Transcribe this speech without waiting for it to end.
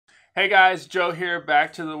Hey guys, Joe here,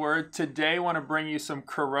 back to the Word. Today I want to bring you some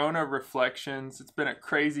Corona reflections. It's been a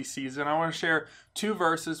crazy season. I want to share two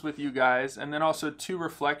verses with you guys and then also two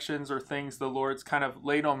reflections or things the Lord's kind of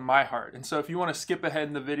laid on my heart. And so if you want to skip ahead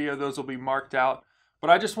in the video, those will be marked out. But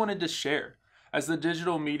I just wanted to share. As the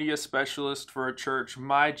digital media specialist for a church,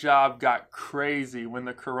 my job got crazy when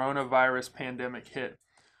the coronavirus pandemic hit.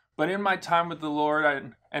 But in my time with the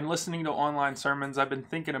Lord and listening to online sermons, I've been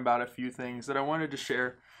thinking about a few things that I wanted to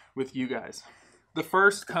share with you guys. The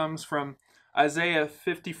first comes from Isaiah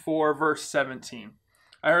 54 verse 17.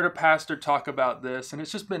 I heard a pastor talk about this and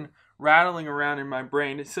it's just been rattling around in my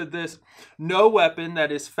brain. It said this: "No weapon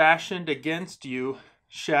that is fashioned against you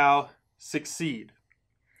shall succeed."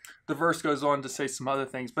 The verse goes on to say some other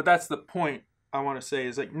things, but that's the point I want to say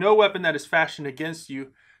is like, no weapon that is fashioned against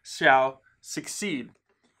you shall succeed.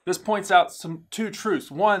 This points out two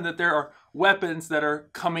truths. One, that there are weapons that are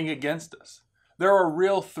coming against us. There are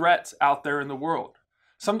real threats out there in the world.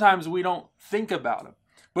 Sometimes we don't think about them.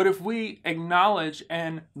 But if we acknowledge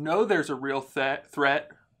and know there's a real threat,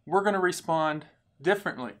 we're going to respond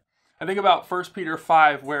differently. I think about 1 Peter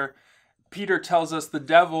 5, where Peter tells us the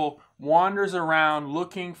devil wanders around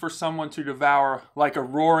looking for someone to devour like a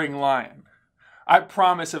roaring lion. I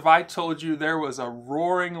promise if I told you there was a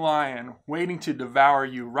roaring lion waiting to devour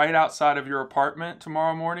you right outside of your apartment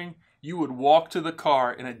tomorrow morning, you would walk to the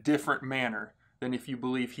car in a different manner than if you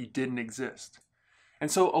believe he didn't exist. And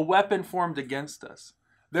so a weapon formed against us.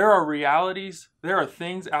 There are realities, there are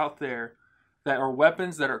things out there that are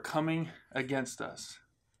weapons that are coming against us.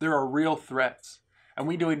 There are real threats, and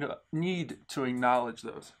we need to acknowledge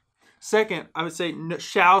those. Second, I would say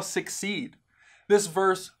shall succeed. This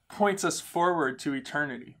verse points us forward to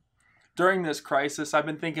eternity. During this crisis, I've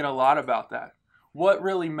been thinking a lot about that. What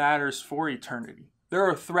really matters for eternity? There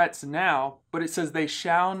are threats now, but it says they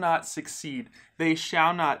shall not succeed. They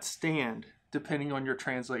shall not stand, depending on your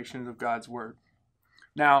translation of God's word.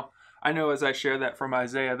 Now, I know as I share that from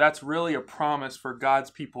Isaiah, that's really a promise for God's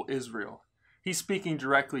people, Israel. He's speaking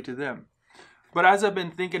directly to them. But as I've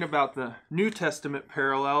been thinking about the New Testament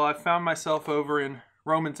parallel, I found myself over in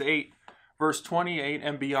Romans 8, verse 28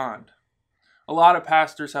 and beyond. A lot of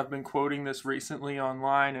pastors have been quoting this recently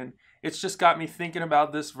online, and it's just got me thinking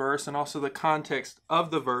about this verse and also the context of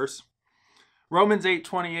the verse. Romans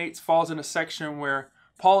 8:28 falls in a section where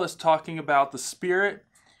Paul is talking about the Spirit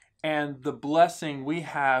and the blessing we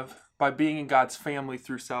have by being in God's family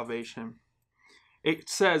through salvation. It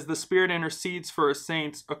says, the Spirit intercedes for his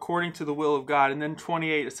saints according to the will of God. And then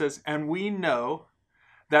 28, it says, and we know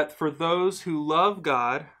that for those who love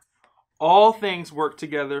God, all things work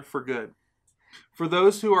together for good, for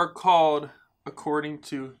those who are called according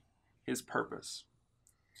to his purpose.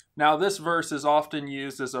 Now, this verse is often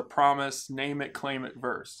used as a promise, name it, claim it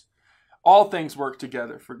verse. All things work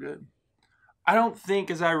together for good. I don't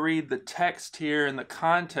think as I read the text here and the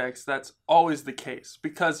context, that's always the case.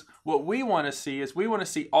 Because what we want to see is we want to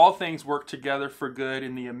see all things work together for good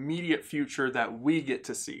in the immediate future that we get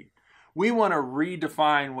to see. We want to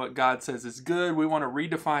redefine what God says is good. We want to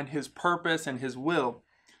redefine his purpose and his will.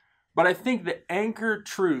 But I think the anchor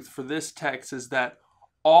truth for this text is that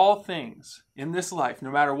all things in this life,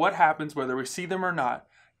 no matter what happens, whether we see them or not,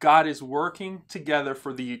 God is working together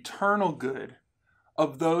for the eternal good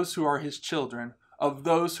of those who are his children, of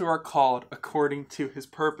those who are called according to his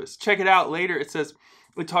purpose. Check it out later.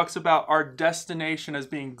 It talks about our destination as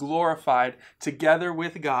being glorified together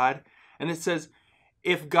with God. And it says,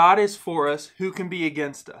 if God is for us, who can be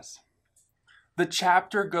against us? The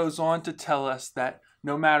chapter goes on to tell us that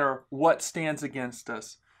no matter what stands against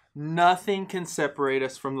us, nothing can separate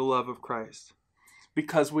us from the love of Christ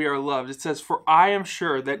because we are loved. It says, for I am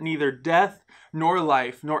sure that neither death nor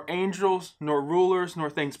life, nor angels, nor rulers, nor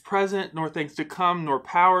things present, nor things to come, nor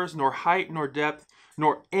powers, nor height, nor depth,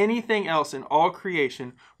 nor anything else in all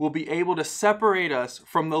creation will be able to separate us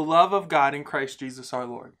from the love of God in Christ Jesus our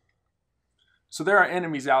Lord. So there are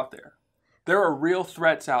enemies out there. There are real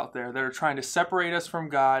threats out there that are trying to separate us from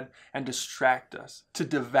God and distract us, to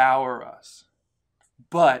devour us.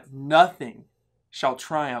 But nothing shall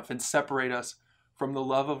triumph and separate us from the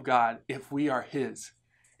love of God if we are his,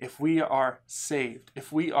 if we are saved,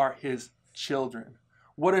 if we are his children.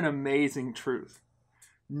 What an amazing truth.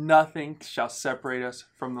 Nothing shall separate us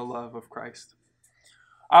from the love of Christ.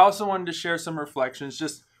 I also wanted to share some reflections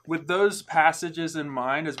just with those passages in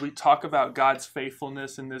mind as we talk about God's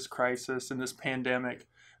faithfulness in this crisis, in this pandemic.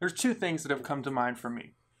 There's two things that have come to mind for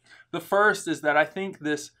me. The first is that I think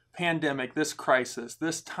this pandemic, this crisis,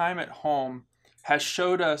 this time at home has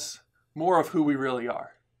showed us more of who we really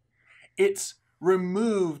are. It's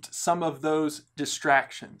removed some of those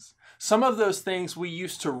distractions. Some of those things we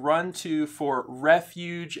used to run to for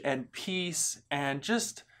refuge and peace and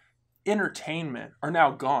just entertainment are now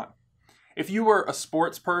gone. If you were a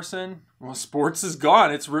sports person, well, sports is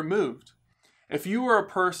gone. It's removed. If you were a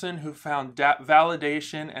person who found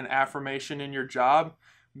validation and affirmation in your job,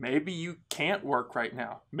 maybe you can't work right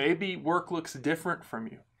now. Maybe work looks different from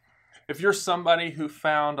you. If you're somebody who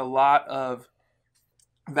found a lot of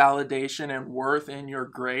validation and worth in your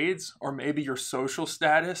grades, or maybe your social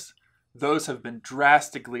status, those have been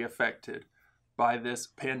drastically affected by this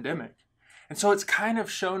pandemic. And so it's kind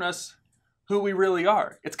of shown us who we really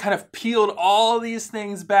are. It's kind of peeled all these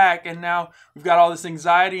things back, and now we've got all this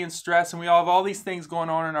anxiety and stress, and we all have all these things going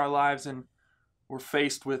on in our lives, and we're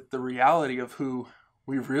faced with the reality of who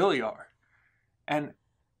we really are. And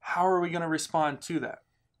how are we going to respond to that?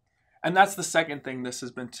 And that's the second thing this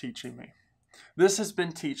has been teaching me. This has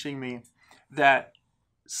been teaching me that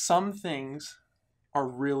some things are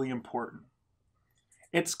really important.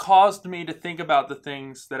 It's caused me to think about the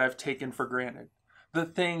things that I've taken for granted, the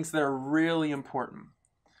things that are really important.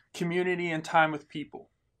 Community and time with people,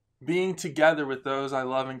 being together with those I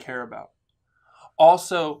love and care about.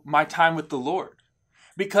 Also, my time with the Lord.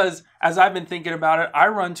 Because as I've been thinking about it, I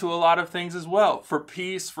run to a lot of things as well, for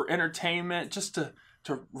peace, for entertainment, just to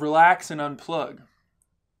relax and unplug.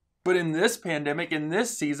 But in this pandemic, in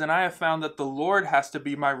this season, I have found that the Lord has to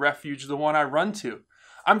be my refuge, the one I run to.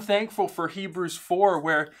 I'm thankful for Hebrews 4,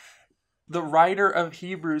 where the writer of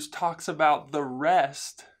Hebrews talks about the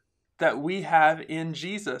rest that we have in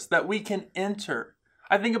Jesus, that we can enter.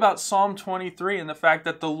 I think about Psalm 23 and the fact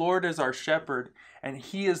that the Lord is our shepherd and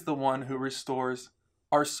He is the one who restores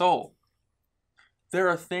our soul. There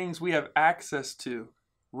are things we have access to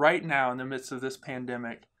right now in the midst of this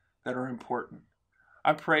pandemic that are important.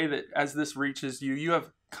 I pray that as this reaches you, you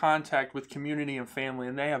have contact with community and family,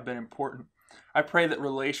 and they have been important. I pray that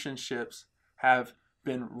relationships have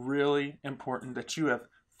been really important, that you have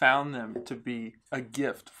found them to be a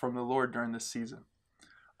gift from the Lord during this season.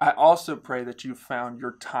 I also pray that you've found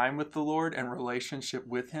your time with the Lord and relationship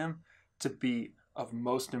with Him to be of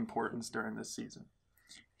most importance during this season.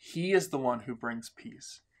 He is the one who brings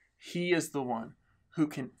peace. He is the one who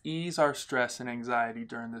can ease our stress and anxiety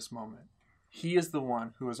during this moment. He is the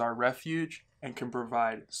one who is our refuge and can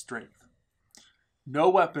provide strength. No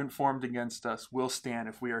weapon formed against us will stand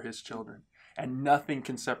if we are His children, and nothing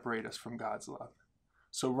can separate us from God's love.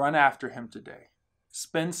 So run after Him today.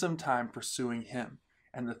 Spend some time pursuing Him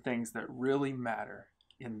and the things that really matter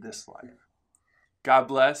in this life. God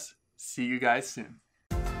bless. See you guys soon.